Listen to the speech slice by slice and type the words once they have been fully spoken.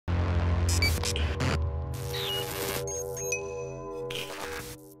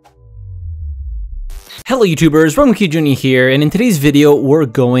Hello YouTubers, RogueMonkeyJr here, and in today's video we're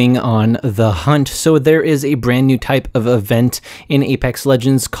going on the hunt. So there is a brand new type of event in Apex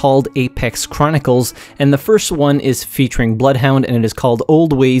Legends called Apex Chronicles, and the first one is featuring Bloodhound, and it is called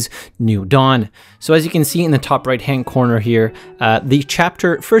Old Ways, New Dawn. So as you can see in the top right hand corner here,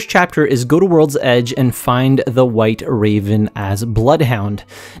 the first chapter is go to World's Edge and find the White Raven as Bloodhound.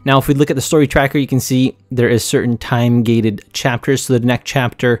 Now if we look at the story tracker, you can see there is certain time gated chapters. So the next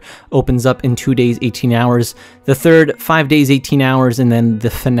chapter opens up in 2 days, 18 hours. The third, 5 days, 18 hours, and then the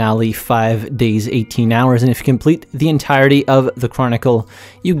finale, 5 days, 18 hours. And if you complete the entirety of the Chronicle,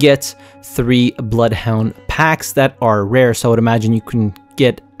 you get 3 Bloodhound packs that are rare. So I would imagine you can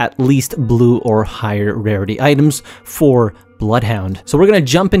get at least blue or higher rarity items for Bloodhound. So we're going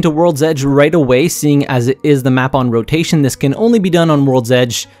to jump into World's Edge right away, seeing as it is the map on rotation. This can only be done on World's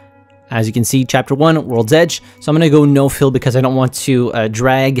Edge. As you can see, Chapter 1, World's Edge. So I'm going to go no-fill because I don't want to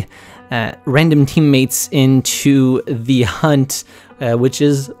drag random teammates into the hunt, which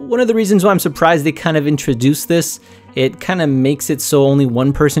is one of the reasons why I'm surprised they kind of introduced this. It kind of makes it so only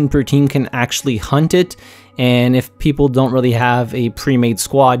one person per team can actually hunt it, and if people don't really have a pre-made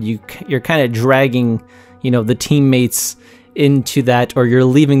squad, you're kind of dragging, the teammates into that, or you're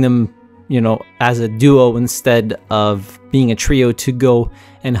leaving them, as a duo instead of being a trio to go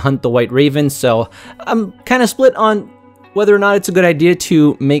and hunt the White Raven. So I'm kind of split on whether or not it's a good idea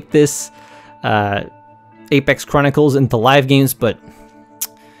to make this Apex Chronicles into live games, but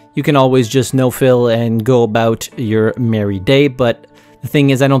you can always just no-fill and go about your merry day. But the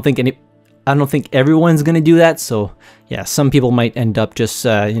thing is, I don't think everyone's gonna do that. So yeah, some people might end up just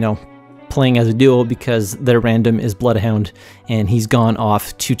playing as a duo because their random is Bloodhound and he's gone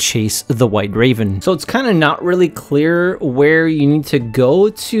off to chase the White Raven. So it's kind of not really clear where you need to go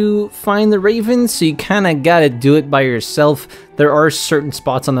to find the Raven, so you kind of gotta do it by yourself. There are certain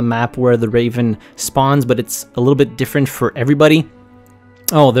spots on the map where the Raven spawns, but it's a little bit different for everybody.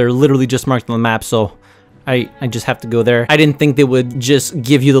 Oh, they're literally just marked on the map, so I just have to go there. I didn't think they would just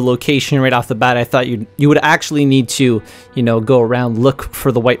give you the location right off the bat. I thought you would actually need to, go around, look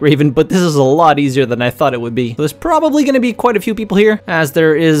for the White Raven, but this is a lot easier than I thought it would be. There's probably going to be quite a few people here, as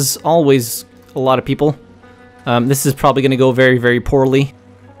there is always a lot of people. This is probably going to go very, very poorly.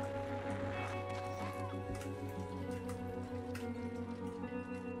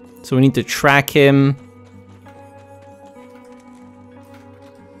 So we need to track him.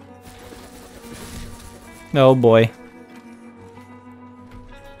 Oh boy.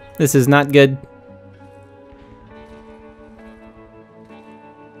 This is not good.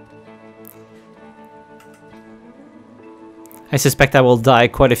 I suspect I will die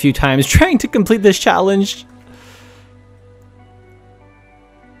quite a few times trying to complete this challenge.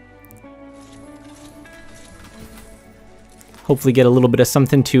 Hopefully get a little bit of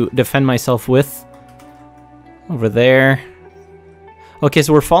something to defend myself with. Over there. Okay,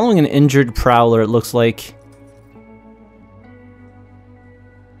 so we're following an injured prowler, it looks like.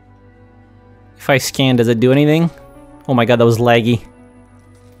 If I scan, does it do anything? Oh my god, that was laggy.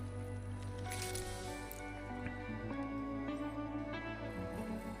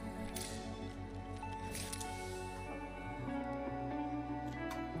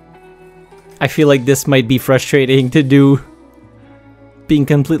 I feel like this might be frustrating to do, being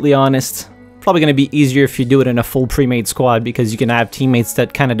completely honest. Probably going to be easier if you do it in a full pre-made squad because you can have teammates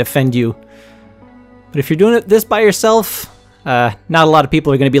that kind of defend you. But if you're doing this by yourself, not a lot of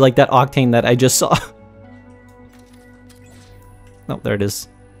people are going to be like that Octane that I just saw. Oh, there it is.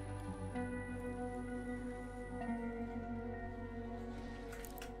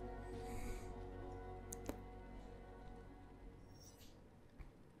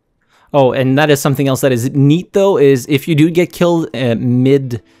 Oh, and that is something else that is neat though, is if you do get killed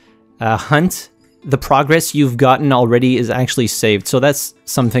mid hunt, the progress you've gotten already is actually saved. So that's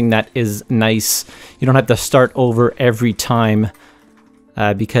something that is nice. You don't have to start over every time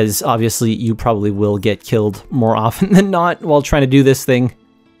because obviously you probably will get killed more often than not while trying to do this thing.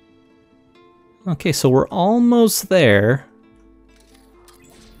 Okay, so we're almost there.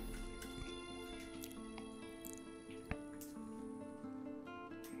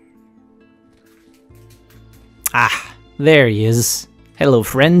 Ah, there he is. Hello,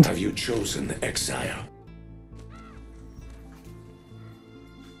 friend. Have you chosen exile?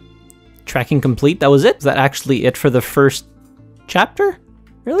 Tracking complete. That was it? Is that actually it for the first chapter?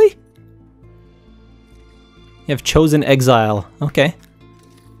 Really? You have chosen exile. Okay.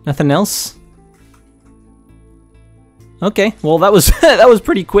 Nothing else? Okay. Well, that was that was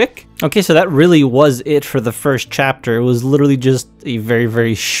pretty quick. Okay, so that really was it for the first chapter. It was literally just a very,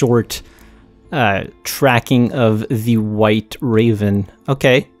 very short tracking of the White Raven.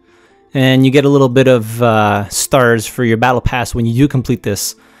 Okay. and you get a little bit of stars for your battle pass when you do complete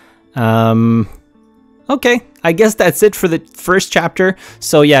this. Okay, I guess that's it for the first chapter.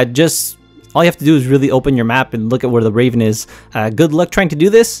 So yeah, just all you have to do is really open your map and look at where the Raven is. Good luck trying to do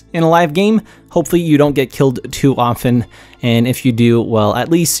this in a live game. Hopefully you don't get killed too often, and if you do, well, at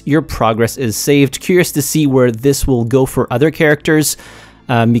least your progress is saved. Curious to see where this will go for other characters,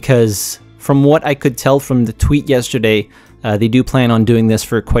 because from what I could tell from the tweet yesterday, they do plan on doing this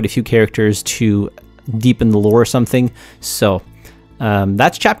for quite a few characters to deepen the lore or something. So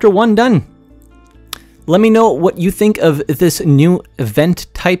that's chapter 1 done. Let me know what you think of this new event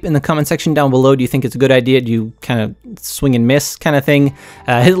type in the comment section down below. Do you think it's a good idea? Do you kind of swing and miss kind of thing?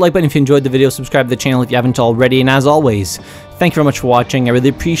 Hit the like button if you enjoyed the video. Subscribe to the channel if you haven't already. And as always, thank you very much for watching. I really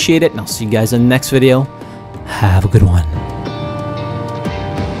appreciate it. And I'll see you guys in the next video. Have a good one.